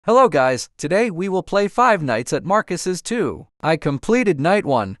Hello guys, today we will play Five Nights at Marcus's 2. I completed night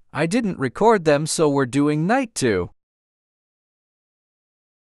 1, I didn't record them so we're doing night 2.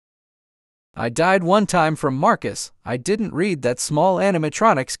 I died one time from Marcus, I didn't read that small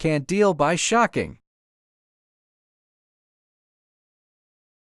animatronics can't deal by shocking.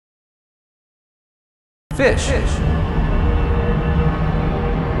 Fish.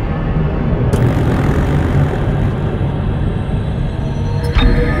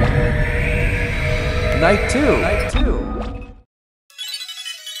 Night 2.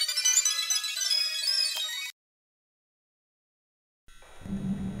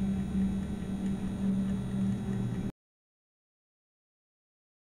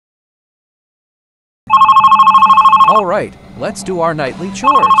 All right, let's do our nightly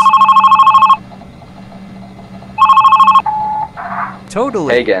chores.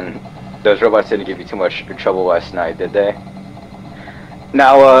 Totally. Hey again, those robots didn't give you too much trouble last night, did they?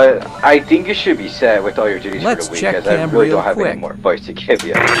 Now, I think you should be set with all your duties Let's for the week, check as I Cam really real don't have quick. any more advice to give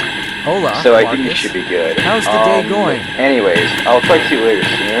you. Hola, So I Marcus. think you should be good. How's the day going? Anyways, I'll talk to you later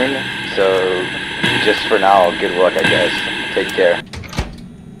soon, so just for now, good luck, I guess. Take care.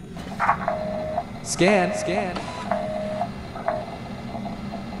 Scan.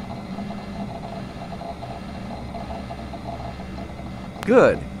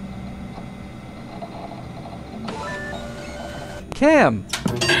 Good. Cam.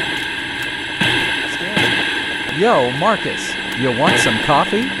 Yo, Marcus, you want some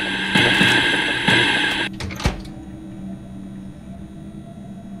coffee?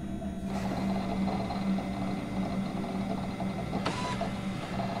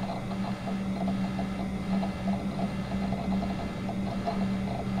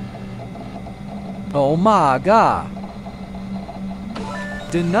 Oh my god.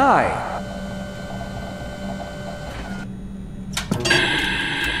 Deny.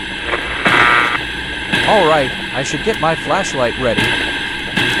 All right, I should get my flashlight ready.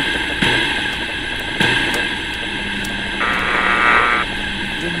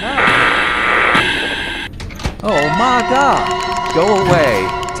 Deny. Oh my god. Go away.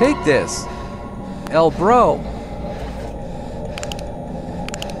 Take this. El bro.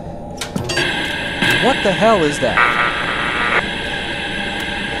 What the hell is that?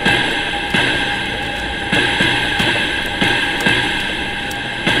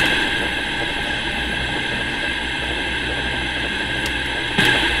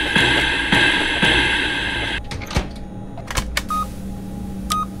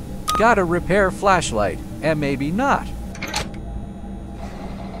 Gotta repair flashlight, and maybe not.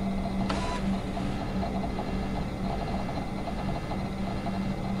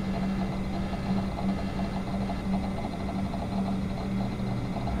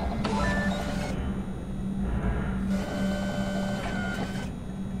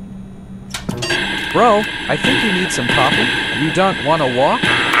 Bro, I think you need some coffee. You don't want to walk?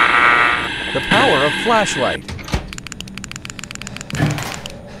 The power of flashlight.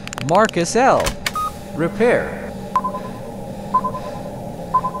 Marcus L. Repair.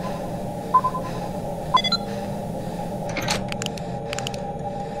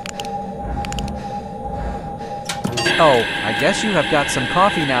 Oh, I guess you have got some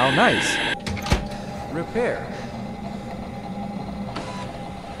coffee now. Nice. Repair.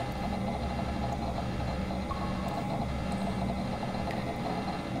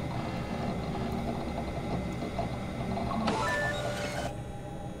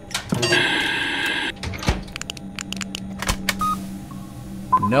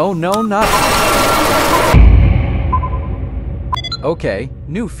 No, not. Okay,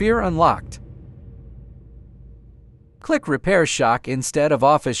 new fear unlocked. Click repair shock instead of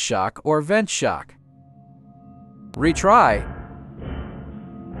office shock or vent shock. Retry.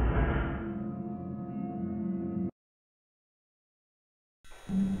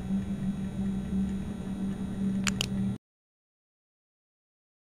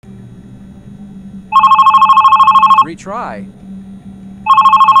 Retry.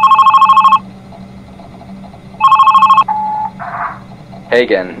 Hey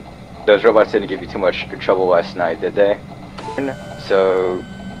again, those robots didn't give you too much trouble last night, did they? So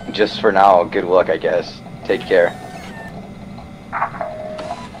just for now, good luck, I guess. Take care.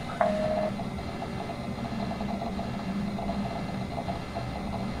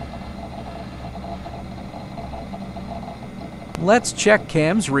 Let's check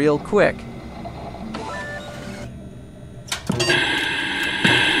cams real quick.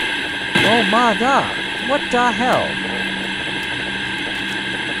 Oh my god, what the hell?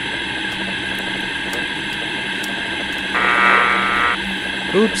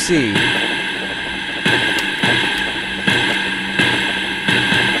 Oopsie.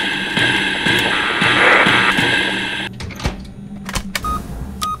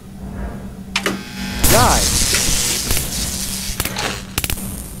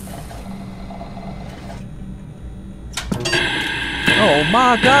 Oh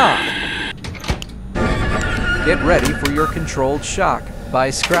my god! Get ready for your controlled shock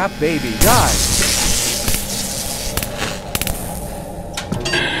by Scrap Baby Guys.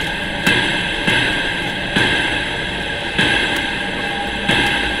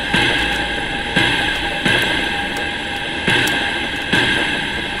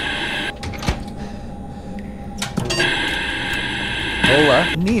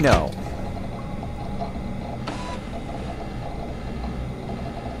 Hola, Nino.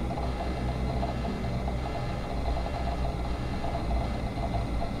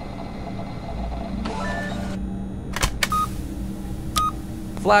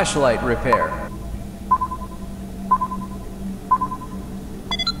 Flashlight repair.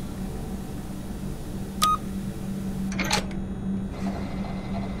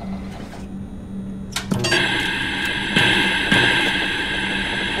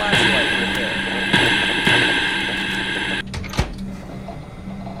 Flashlight repair.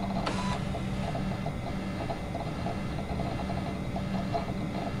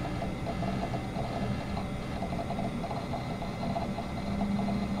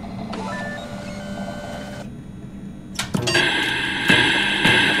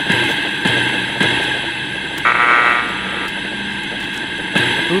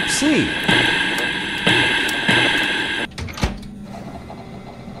 Oopsie!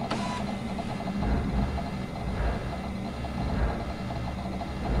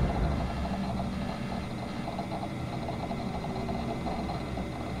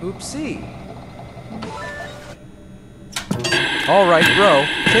 Oopsie! All right, bro,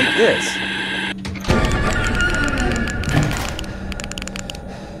 take this.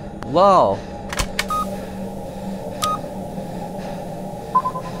 Lol.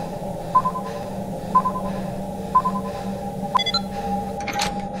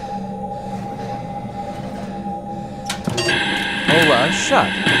 Hola,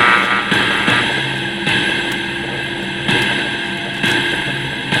 shut.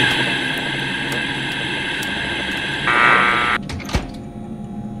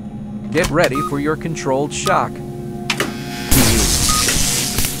 Get ready for your controlled shock.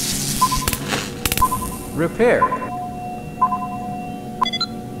 Repair.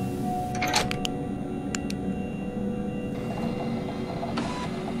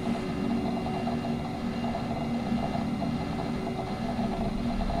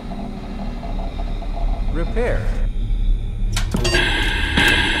 Repair.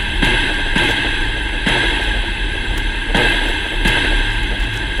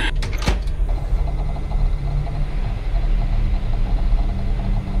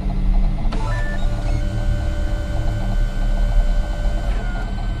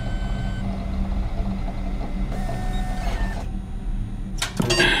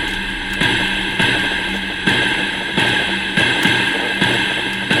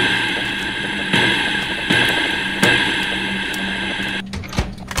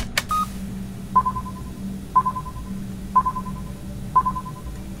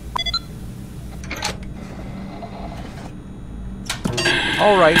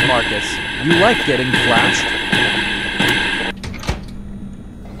 All right, Marcus. You like getting flashed?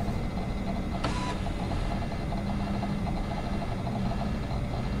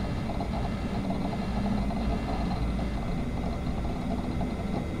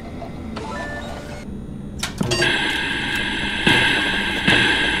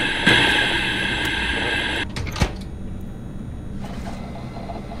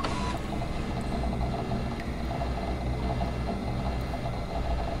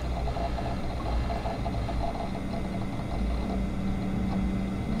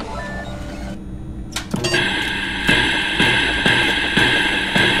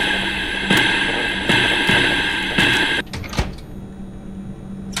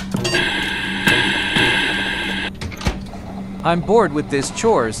 I'm bored with this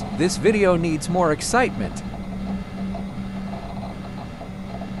chores. This video needs more excitement.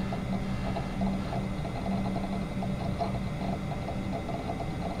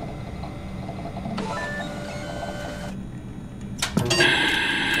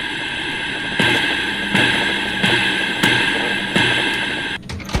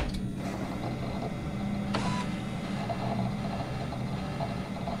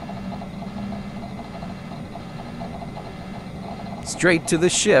 Straight to the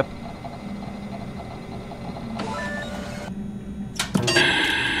ship.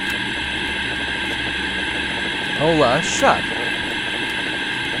 Hola, shut.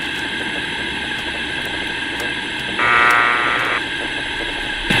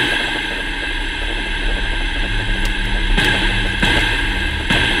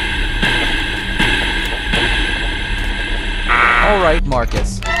 All right, Alright,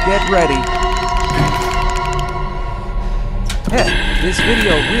 Marcus, get ready. Hey, this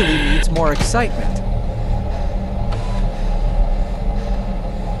video really needs more excitement.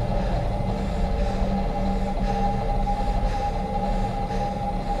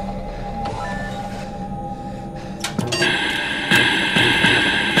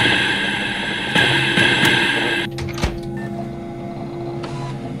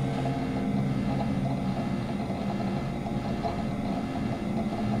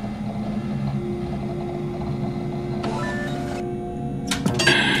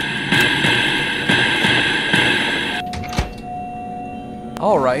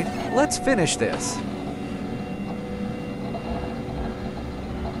 Alright, let's finish this.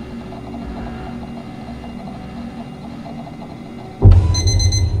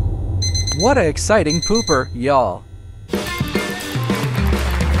 What a exciting pooper, y'all.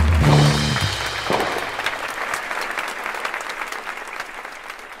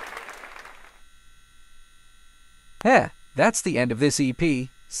 Heh, that's the end of this EP.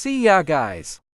 See ya, guys.